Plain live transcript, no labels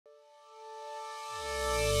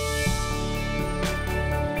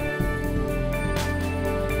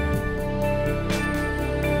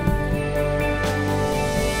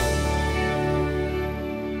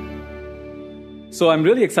So I'm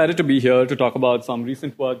really excited to be here to talk about some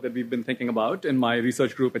recent work that we've been thinking about in my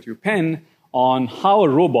research group at UPenn on how a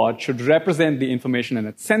robot should represent the information in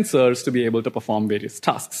its sensors to be able to perform various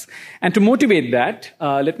tasks. And to motivate that,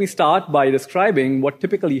 let me start by describing what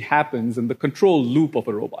typically happens in the control loop of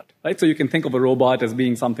a robot. Right? So you can think of a robot as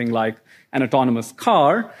being something like an autonomous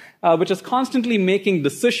car, which is constantly making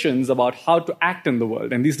decisions about how to act in the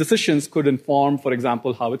world. And these decisions could inform, for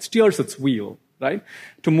example, how it steers its wheel, right,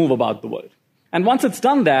 to move about the world. And once it's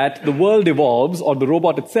done that, the world evolves, or the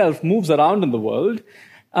robot itself moves around in the world,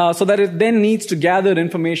 so that it then needs to gather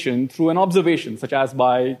information through an observation, such as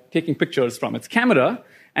by taking pictures from its camera.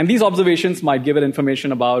 And these observations might give it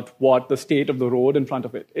information about what the state of the road in front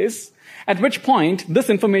of it is, at which point this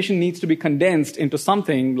information needs to be condensed into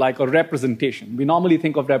something like a representation. We normally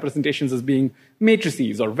think of representations as being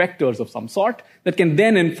matrices or vectors of some sort that can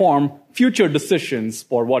then inform future decisions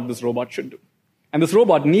for what this robot should do. And this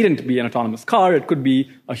robot needn't be an autonomous car. It could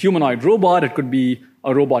be a humanoid robot. It could be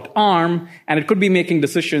a robot arm. And it could be making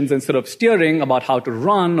decisions instead of steering about how to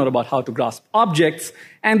run or about how to grasp objects.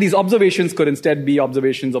 And these observations could instead be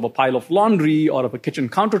observations of a pile of laundry or of a kitchen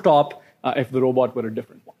countertop if the robot were a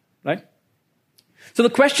different one, right? So the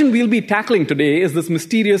question we'll be tackling today is this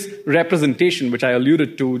mysterious representation, which I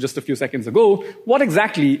alluded to just a few seconds ago. What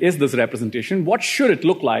exactly is this representation? What should it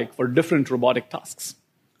look like for different robotic tasks?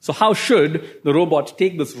 So how should the robot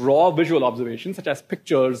take this raw visual observation, such as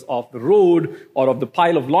pictures of the road or of the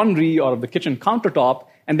pile of laundry or of the kitchen countertop,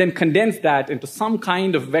 and then condense that into some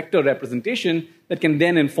kind of vector representation that can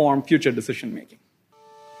then inform future decision making?